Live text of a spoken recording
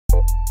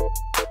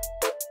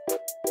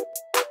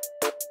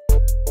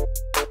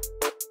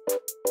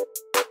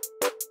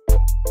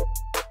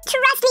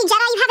Trust me,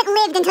 Jedi, you haven't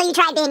lived until you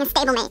tried being a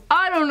stablemate.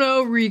 I don't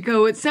know,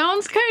 Rico. It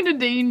sounds kind of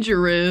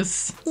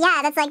dangerous. Yeah,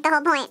 that's like the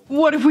whole point.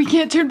 What if we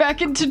can't turn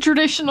back into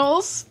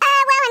traditionals? Well,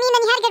 I mean,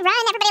 then you had a good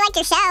run. Everybody liked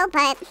your show,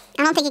 but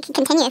I don't think it could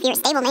continue if you were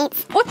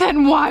stablemates. Well,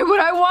 then why would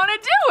I want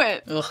to do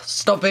it? Ugh,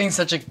 stop being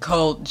such a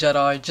cult,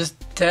 Jedi. Just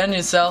turn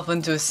yourself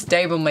into a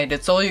stablemate.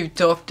 It's all you've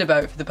talked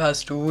about for the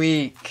past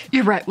week.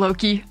 You're right,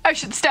 Loki. I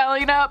should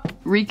stallion up.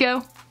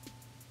 Rico,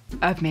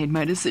 I've made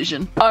my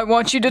decision. I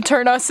want you to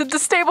turn us into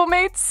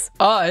stablemates.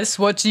 Us?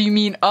 What do you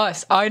mean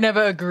us? I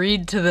never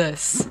agreed to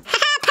this. Perfect!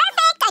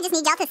 I just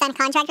need y'all to sign a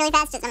contract really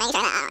fast just to make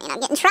sure that I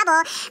don't, get in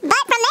trouble.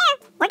 But from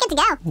there, we're good to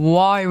go.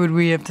 Why would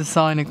we have to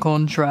sign a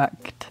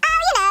contract?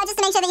 Just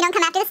to make sure that you don't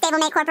come after the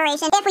Stablemate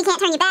Corporation. If we can't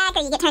turn you back,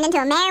 or you get turned into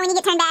a mare when you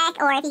get turned back,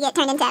 or if you get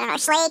turned into, I don't know, a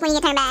slave when you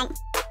get turned back.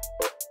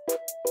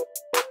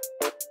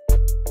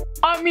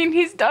 I mean,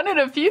 he's done it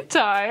a few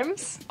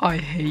times. I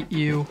hate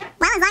you.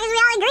 Well, as long as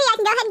we all agree, I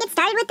can go ahead and get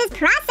started with this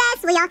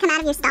process. Will y'all come out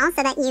of your stall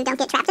so that you don't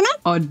get trapped in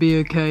there? I'd be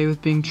okay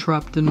with being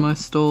trapped in my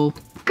stall.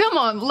 Come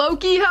on,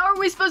 Loki, how are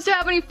we supposed to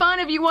have any fun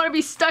if you want to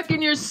be stuck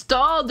in your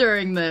stall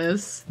during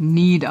this?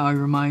 Need I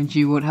remind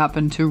you what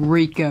happened to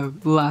Rico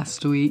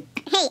last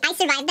week? Hey, I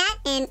survived that,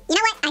 and you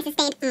know what? I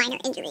sustained minor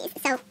injuries,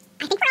 so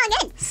I think we're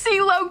all good. See,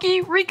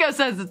 Loki, Rico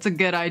says it's a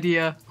good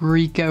idea.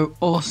 Rico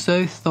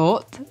also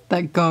thought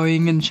that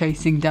going and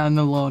chasing down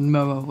the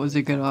lawnmower was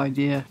a good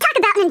idea. Talk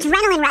about an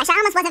adrenaline rush. I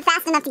almost wasn't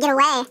fast enough to get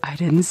away. I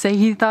didn't say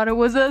he thought it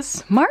was a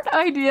smart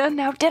idea,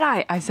 now did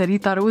I? I said he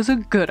thought it was a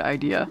good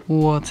idea.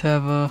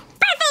 Whatever.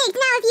 Perfect!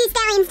 Now if you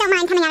stallions don't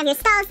mind coming out of your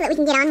stall so that we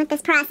can get on with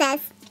this process.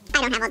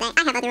 I don't have all day.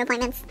 I have other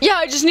appointments. Yeah,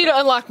 I just need to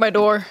unlock my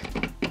door.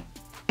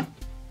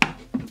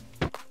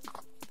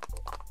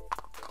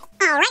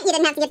 Alright, you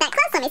didn't have to get that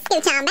close. Let me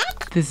scooch on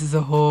back. This is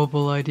a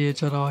horrible idea,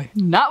 Jedi.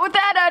 Not with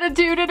that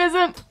attitude, it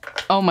isn't.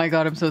 Oh my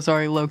god, I'm so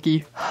sorry, Loki.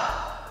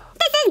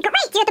 This is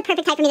great! You're the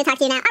perfect type for me to talk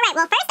to now. Alright,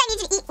 well first I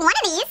need you to eat one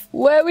of these.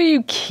 Where were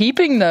you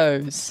keeping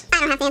those? I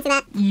don't have to answer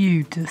that.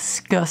 You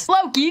disgust.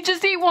 Loki,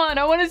 just eat one.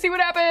 I want to see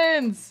what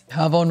happens.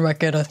 Have on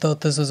record, I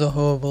thought this was a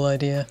horrible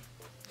idea.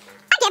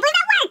 I can't believe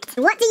that worked!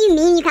 What do you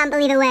mean you can't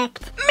believe it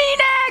worked? Me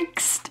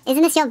next!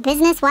 Isn't this your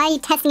business? Why are you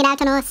testing it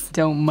out on us?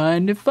 Don't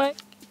mind if I...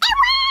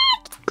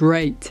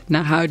 Great.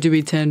 Now how do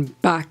we turn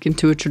back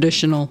into a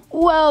traditional?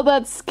 Well,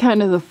 that's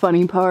kind of the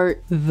funny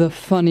part. The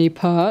funny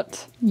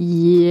part?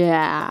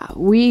 Yeah,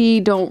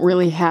 we don't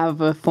really have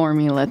a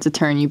formula to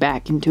turn you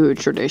back into a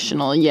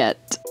traditional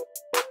yet.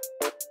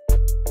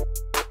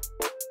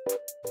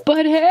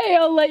 But hey,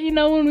 I'll let you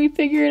know when we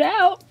figure it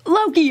out.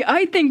 Loki,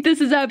 I think this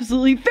is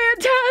absolutely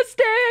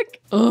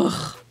fantastic!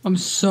 Ugh, I'm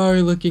so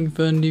looking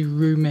for a new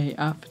roommate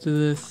after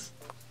this.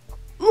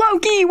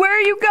 Loki, where are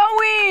you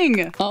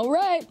going? All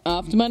right,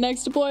 off to my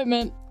next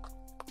appointment.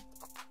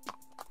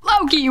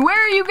 Loki, where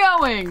are you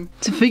going?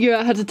 To figure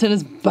out how to turn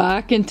us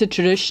back into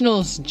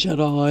traditionals,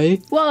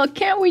 Jedi. Well,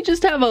 can't we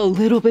just have a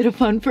little bit of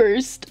fun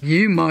first?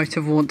 You might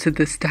have wanted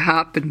this to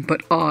happen,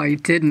 but I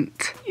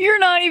didn't. You're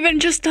not even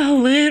just a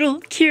little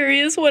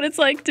curious what it's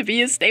like to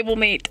be a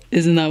stablemate.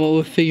 Isn't that what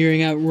we're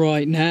figuring out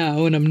right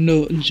now, and I'm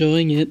not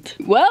enjoying it?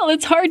 Well,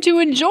 it's hard to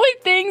enjoy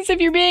things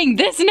if you're being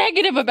this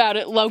negative about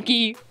it,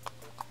 Loki.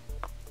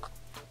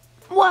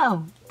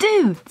 Whoa,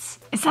 dudes,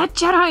 is that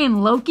Jedi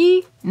and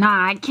Loki?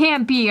 Nah, it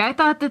can't be. I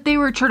thought that they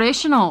were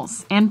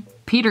traditionals. And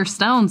Peter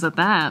Stone's at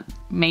that.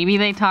 Maybe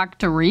they talked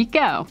to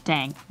Rico.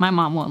 Dang, my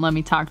mom won't let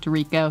me talk to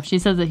Rico. She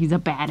says that he's a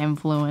bad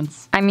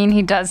influence. I mean,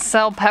 he does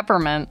sell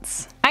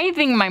peppermints. I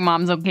think my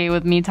mom's okay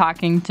with me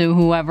talking to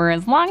whoever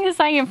as long as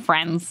I have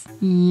friends.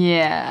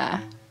 Yeah.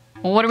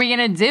 Well, what are we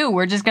gonna do?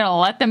 We're just gonna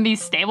let them be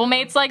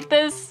stablemates like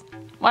this?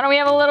 Why don't we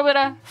have a little bit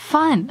of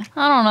fun?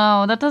 I don't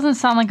know, that doesn't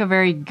sound like a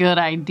very good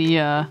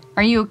idea.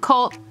 Are you a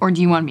cult, or do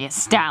you want to be a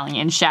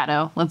stallion,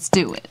 Shadow? Let's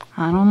do it.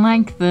 I don't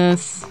like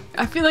this.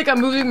 I feel like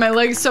I'm moving my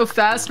legs so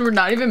fast we're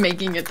not even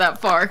making it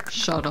that far.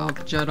 Shut up,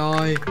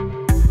 Jedi.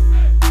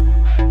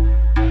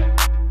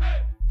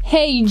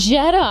 Hey,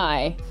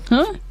 Jedi.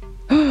 Huh?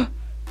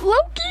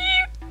 Loki,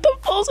 the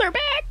falls are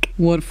back.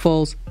 What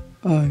falls?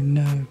 Oh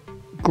no.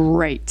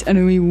 Great,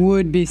 and we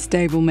would be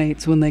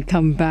stablemates when they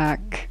come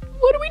back.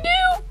 What do we do?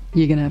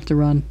 You're gonna have to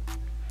run.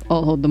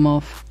 I'll hold them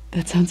off.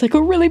 That sounds like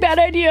a really bad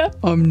idea.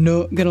 I'm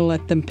not gonna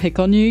let them pick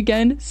on you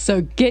again,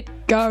 so get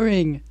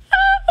going.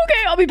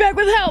 Okay, I'll be back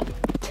with help.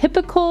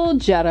 Typical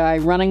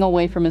Jedi running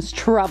away from his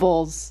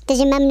troubles. Does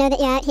your mum know that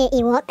you're out here,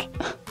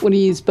 Ewok? What are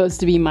you supposed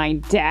to be, my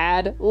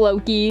dad,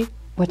 Loki?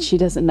 What she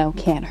doesn't know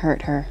can't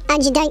hurt her.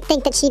 And you don't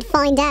think that she'd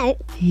find out?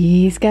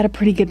 He's got a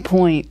pretty good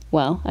point.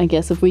 Well, I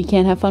guess if we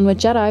can't have fun with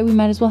Jedi, we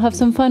might as well have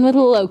some fun with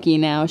Loki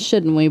now,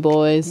 shouldn't we,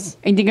 boys?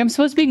 I think I'm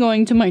supposed to be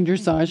going to my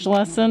dressage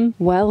lesson.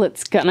 Well,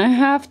 it's gonna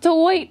have to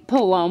wait,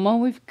 Paloma.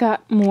 We've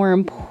got more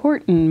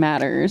important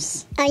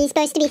matters. Are you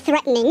supposed to be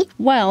threatening?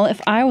 Well,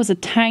 if I was a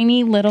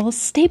tiny little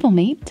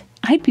stablemate,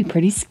 I'd be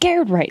pretty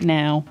scared right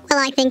now. Well,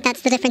 I think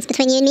that's the difference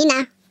between you and me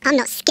now. I'm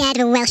not scared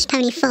of a Welsh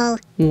pony foal.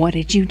 What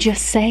did you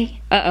just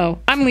say? Uh-oh,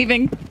 I'm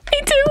leaving.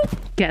 Me too.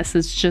 Guess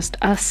it's just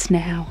us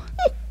now.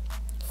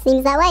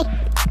 Seems that way.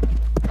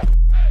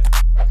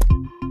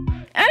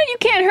 Oh, you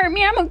can't hurt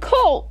me, I'm a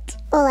cult.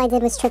 All I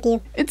did was trick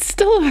you. It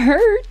still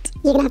hurt.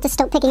 You're gonna have to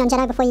stop picking on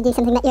Jedi before you do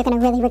something that you're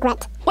gonna really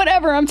regret.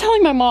 Whatever, I'm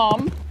telling my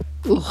mom.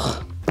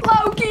 Ugh.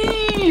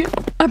 Loki!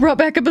 I brought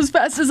back up as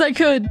fast as I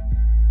could.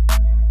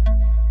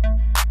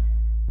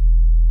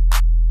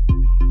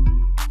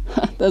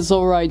 That's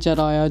alright,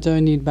 Jedi. I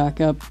don't need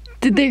backup.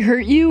 Did they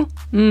hurt you?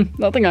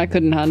 Nothing I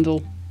couldn't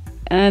handle.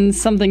 And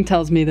something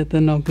tells me that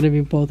they're not gonna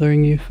be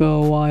bothering you for a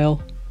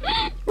while.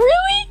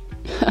 Really?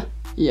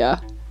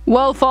 Yeah.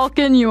 Well,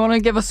 Falcon, you wanna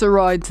give us a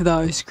ride to the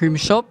ice cream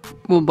shop?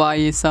 We'll buy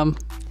you some.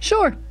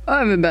 Sure. I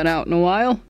haven't been out in a while.